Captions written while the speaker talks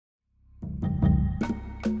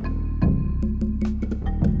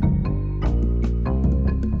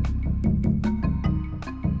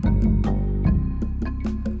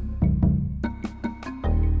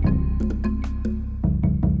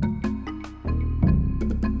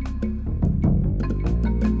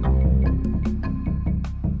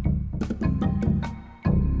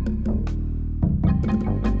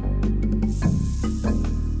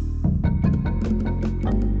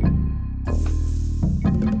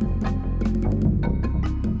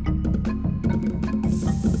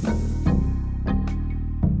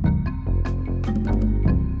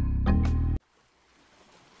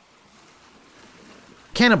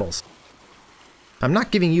Cannibals. I'm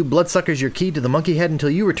not giving you bloodsuckers your key to the monkey head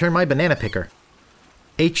until you return my banana picker.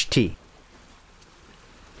 HT.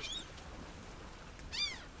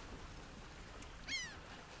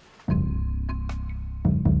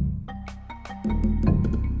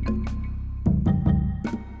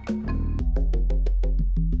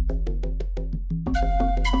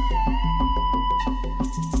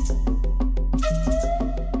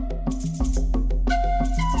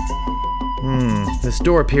 This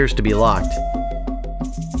door appears to be locked.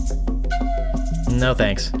 No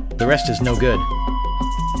thanks. The rest is no good.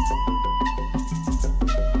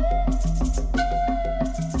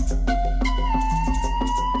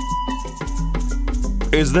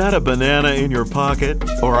 Is that a banana in your pocket,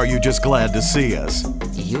 or are you just glad to see us?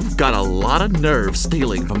 You've got a lot of nerve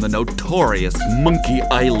stealing from the notorious Monkey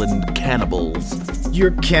Island Cannibals.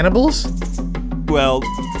 You're cannibals? Well,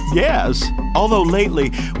 yes. Although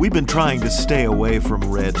lately, we've been trying to stay away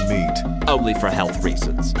from red meat. Only for health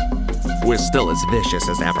reasons. We're still as vicious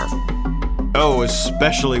as ever. Oh,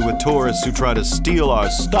 especially with tourists who try to steal our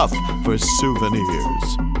stuff for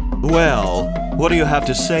souvenirs. Well, what do you have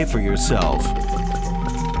to say for yourself?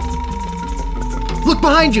 Look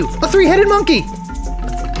behind you! A three-headed monkey!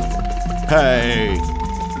 Hey,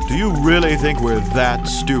 do you really think we're that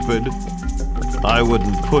stupid? I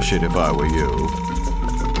wouldn't push it if I were you.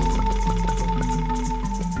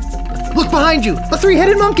 Look behind you! A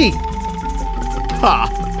three-headed monkey! Ha!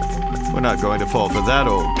 We're not going to fall for that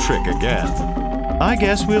old trick again. I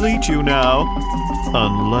guess we'll eat you now.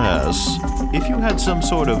 Unless, if you had some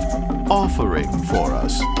sort of offering for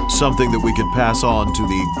us, something that we could pass on to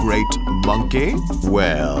the great monkey,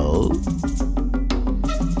 well...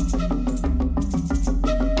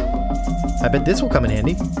 I bet this will come in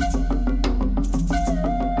handy.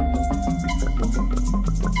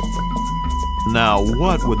 Now,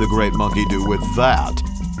 what would the great monkey do with that?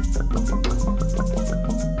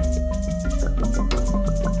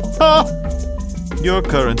 Ha! Your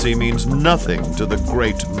currency means nothing to the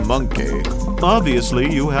great monkey.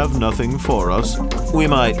 Obviously, you have nothing for us. We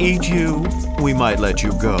might eat you, we might let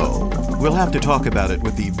you go. We'll have to talk about it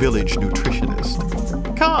with the village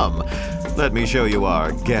nutritionist. Come, let me show you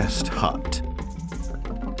our guest hut.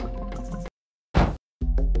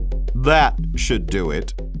 That should do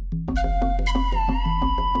it.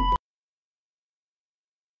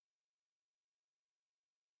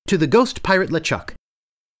 To the ghost pirate LeChcuck.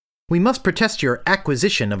 We must protest your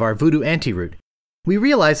acquisition of our voodoo antiroot. We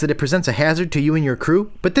realize that it presents a hazard to you and your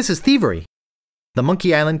crew, but this is thievery. The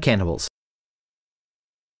Monkey Island Cannibals.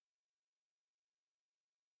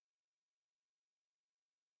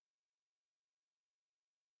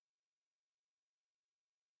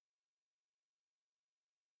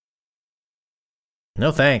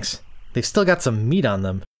 No thanks. They've still got some meat on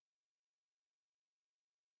them.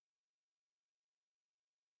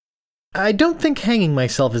 I don't think hanging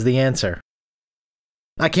myself is the answer.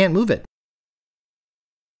 I can't move it.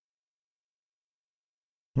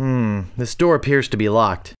 This door appears to be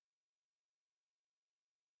locked.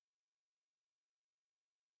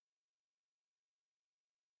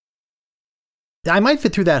 I might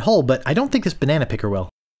fit through that hole, but I don't think this banana picker will.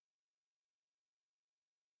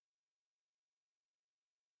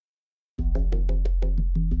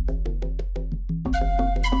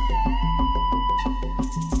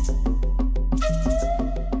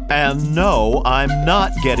 And no, I'm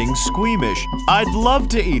not getting squeamish. I'd love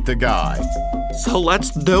to eat the guy. So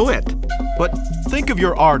let's do it. But think of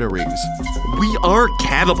your arteries. We are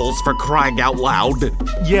cannibals, for crying out loud.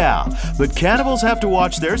 Yeah, but cannibals have to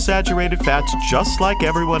watch their saturated fats just like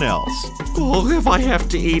everyone else. Oh, if I have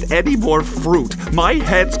to eat any more fruit, my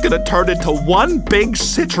head's gonna turn into one big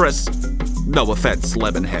citrus. No offense,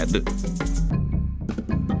 Lemonhead.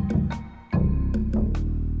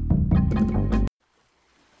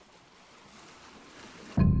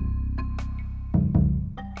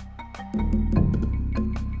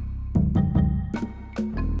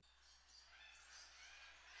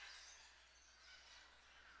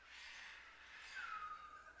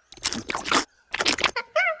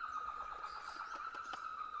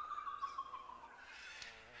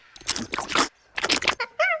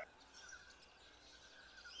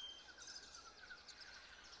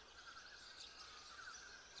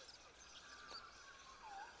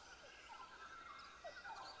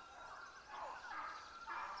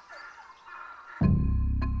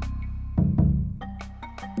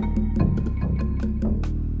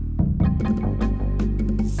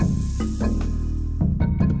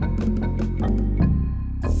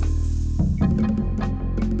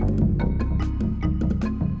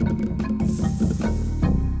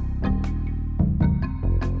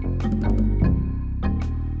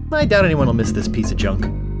 I doubt anyone will miss this piece of junk.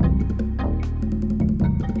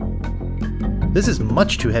 This is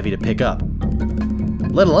much too heavy to pick up,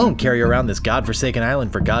 let alone carry around this godforsaken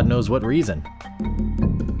island for God knows what reason.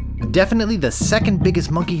 Definitely the second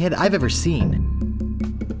biggest monkey head I've ever seen.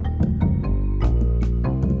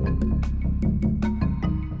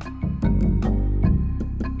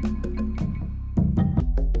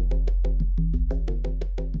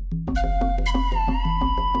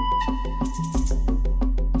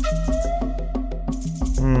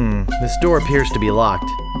 This door appears to be locked.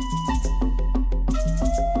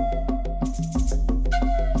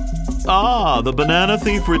 Ah, the banana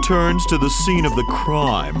thief returns to the scene of the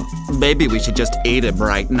crime. Maybe we should just eat him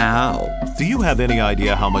right now. Do you have any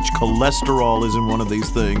idea how much cholesterol is in one of these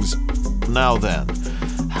things? Now then,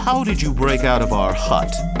 how did you break out of our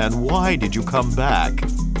hut, and why did you come back?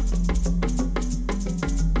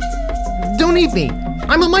 Don't eat me!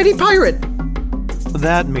 I'm a mighty pirate!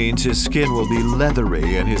 That means his skin will be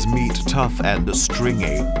leathery and his meat tough and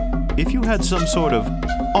stringy. If you had some sort of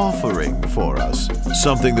offering for us,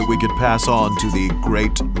 something that we could pass on to the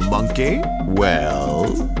great monkey, well...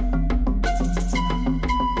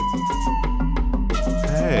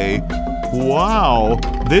 Hey, wow,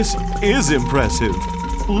 this is impressive.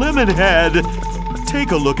 Lemonhead, take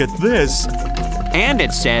a look at this. And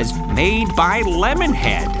it says, made by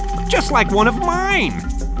Lemonhead, just like one of mine.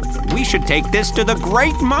 We should take this to the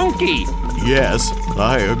great monkey. Yes,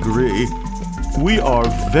 I agree. We are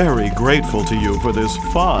very grateful to you for this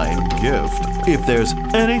fine gift. If there's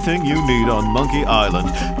anything you need on Monkey Island,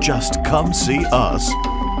 just come see us.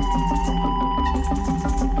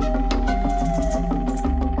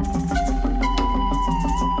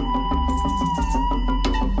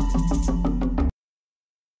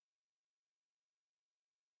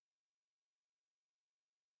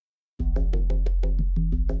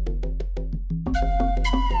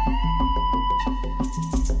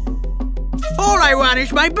 All I want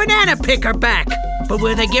is my banana picker back. But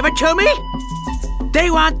will they give it to me?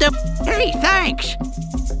 They want the... Hey, thanks.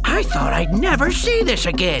 I thought I'd never see this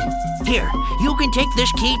again. Here, you can take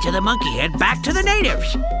this key to the monkey head back to the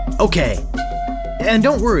natives. Okay. And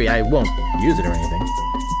don't worry, I won't use it or anything.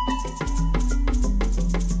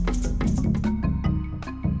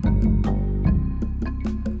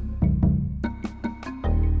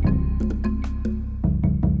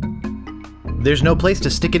 There's no place to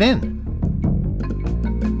stick it in.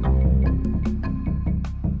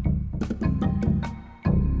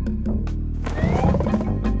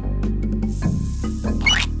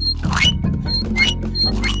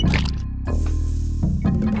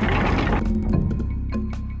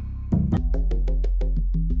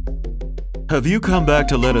 Have you come back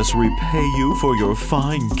to let us repay you for your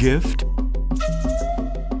fine gift?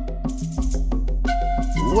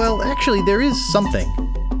 Well, actually, there is something.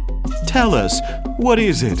 Tell us, what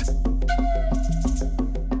is it?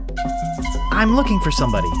 I'm looking for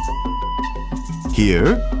somebody.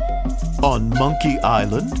 Here? On Monkey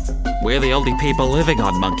Island? We're the only people living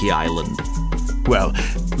on Monkey Island. Well,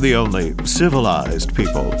 the only civilized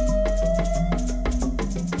people.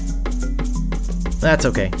 That's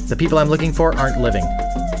okay. The people I'm looking for aren't living.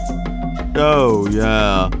 Oh,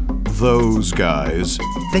 yeah. Those guys.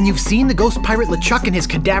 Then you've seen the ghost pirate LeChcuck and his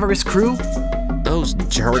cadaverous crew? Those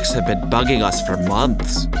jerks have been bugging us for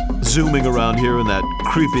months. Zooming around here in that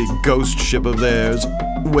creepy ghost ship of theirs,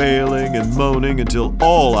 wailing and moaning until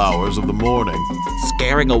all hours of the morning.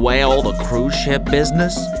 Scaring away all the cruise ship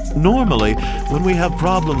business? Normally, when we have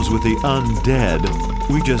problems with the undead,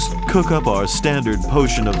 we just cook up our standard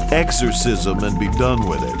potion of exorcism and be done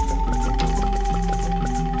with it.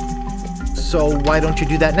 So why don't you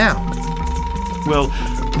do that now? Well,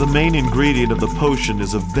 the main ingredient of the potion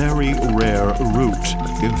is a very rare root.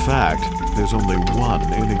 In fact, there's only one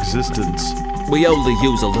in existence. We only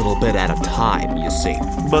use a little bit at a time, you see.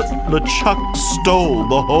 But LeChcuck stole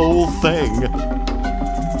the whole thing.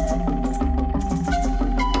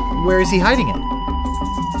 Where is he hiding it?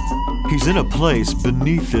 He's in a place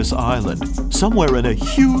beneath this island, somewhere in a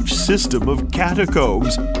huge system of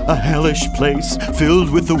catacombs, a hellish place filled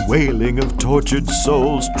with the wailing of tortured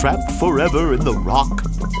souls trapped forever in the rock,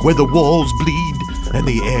 where the walls bleed and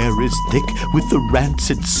the air is thick with the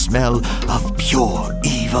rancid smell of pure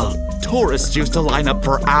evil. Tourists used to line up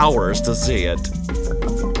for hours to see it.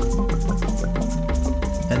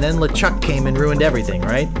 And then LeChcuck came and ruined everything,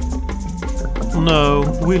 right?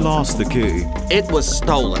 No, we lost the key. It was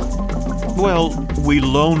stolen. Well, we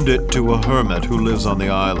loaned it to a hermit who lives on the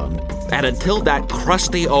island. And until that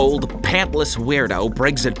crusty old, pantless weirdo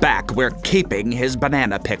brings it back, we're keeping his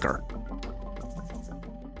banana picker.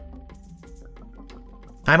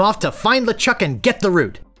 I'm off to find LeChcuck and get the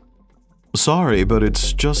root. Sorry, but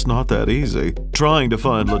it's just not that easy. Trying to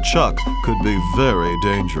find LeChcuck could be very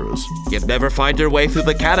dangerous. You'd never find your way through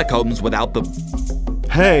the catacombs without the...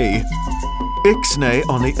 Hey! Ixnay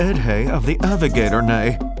on the Edhay of the navigator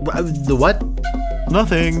nay. The what?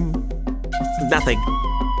 Nothing. Nothing.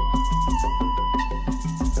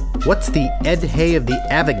 What's the Edhay of the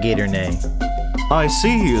navigator nay? I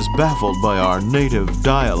see he is baffled by our native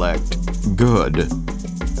dialect. Good.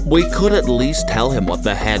 We could at least tell him what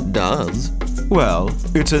the head does. Well,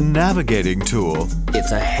 it's a navigating tool.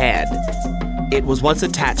 It's a head. It was once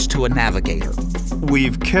attached to a navigator.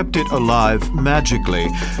 We've kept it alive magically,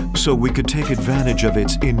 so we could take advantage of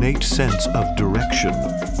its innate sense of direction.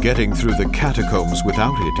 Getting through the catacombs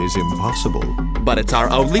without it is impossible. But it's our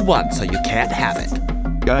only one, so you can't have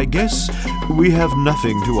it. I guess we have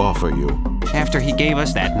nothing to offer you. After he gave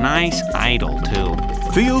us that nice idol, too.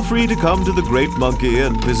 Feel free to come to the Great Monkey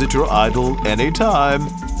and visit your idol anytime.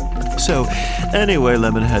 So, anyway,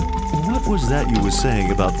 Lemonhead, what was that you were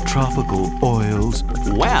saying about tropical oils?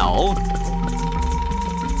 Well...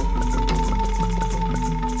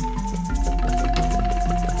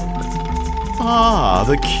 Ah,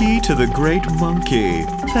 the key to the Great Monkey.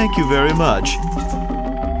 Thank you very much.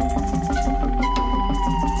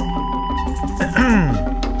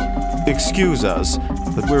 Excuse us,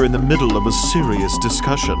 but we're in the middle of a serious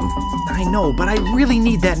discussion. I know, but I really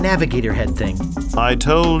need that navigator head thing. I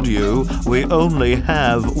told you, we only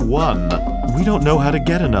have one. We don't know how to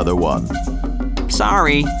get another one.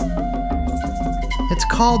 Sorry. It's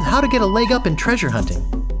called How to Get a Leg Up in Treasure Hunting.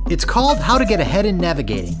 It's called How to Get Ahead in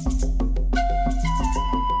Navigating.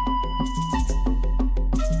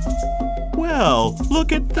 Well,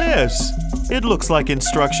 look at this. It looks like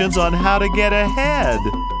instructions on how to get ahead.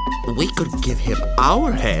 We could give him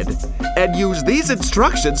our head and use these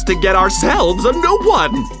instructions to get ourselves a new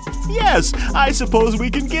one. Yes, I suppose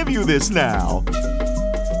we can give you this now.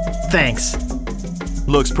 Thanks.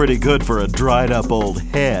 Looks pretty good for a dried up old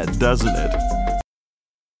head, doesn't it?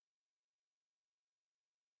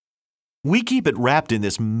 We keep it wrapped in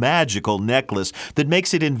this magical necklace that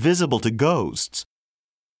makes it invisible to ghosts.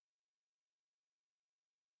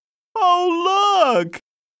 Oh, look!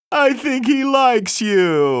 I think he likes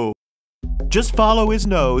you. Just follow his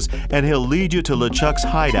nose, and he'll lead you to LeChuck's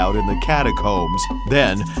hideout in the catacombs.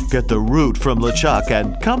 Then, get the root from LeChuck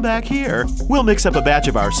and come back here. We'll mix up a batch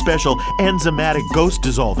of our special enzymatic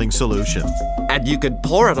ghost-dissolving solution. And you can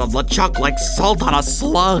pour it on LeChuck like salt on a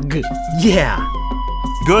slug. Yeah.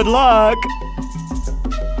 Good luck!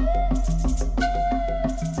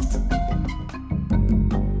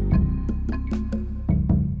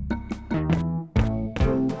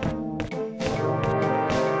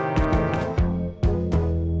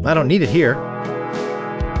 I don't need it here.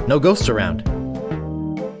 No ghosts around.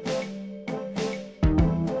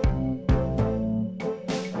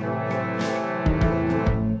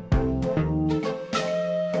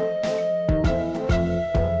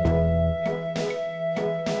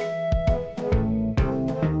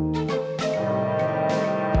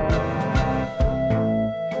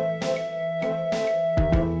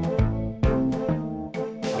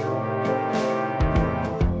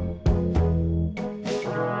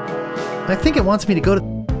 I think it wants me to go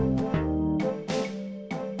to...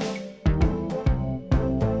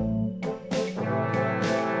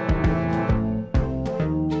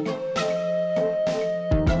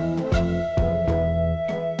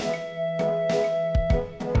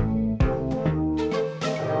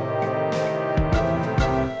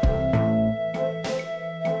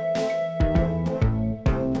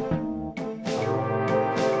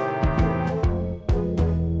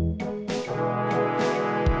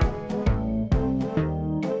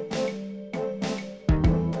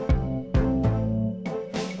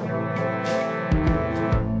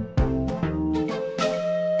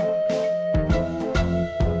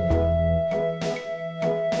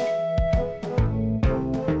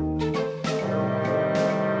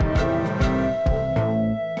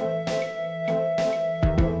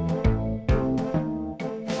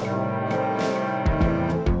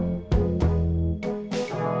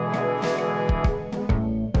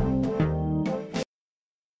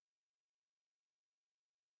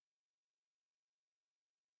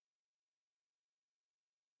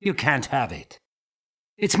 You can't have it.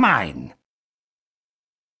 It's mine.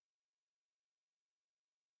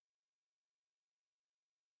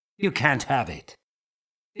 You can't have it.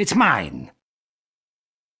 It's mine.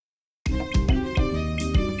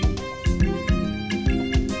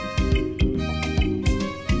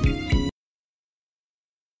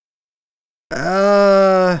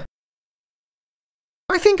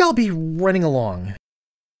 I think I'll be running along.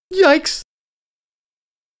 Yikes.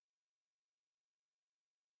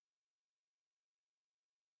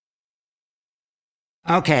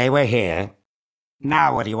 Okay, we're here.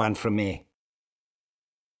 Now what do you want from me?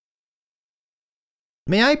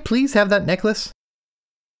 May I please have that necklace?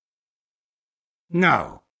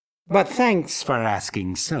 No, but thanks for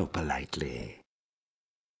asking so politely.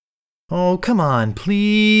 Oh, come on,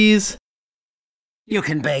 please. You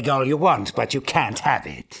can beg all you want, but you can't have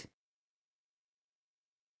it.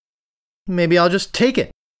 Maybe I'll just take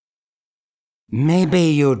it. Maybe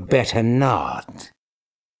you'd better not.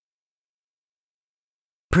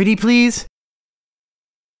 Pretty please?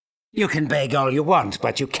 You can beg all you want,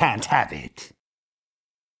 but you can't have it.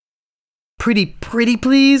 Pretty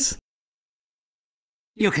please?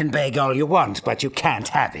 You can beg all you want, but you can't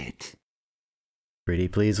have it. Pretty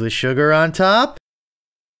please with sugar on top?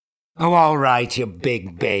 Oh, all right, you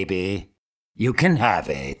big baby. You can have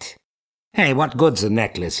it. Hey, what good's a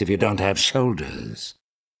necklace if you don't have shoulders?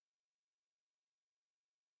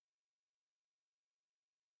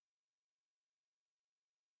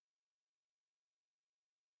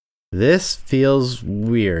 This feels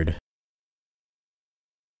weird.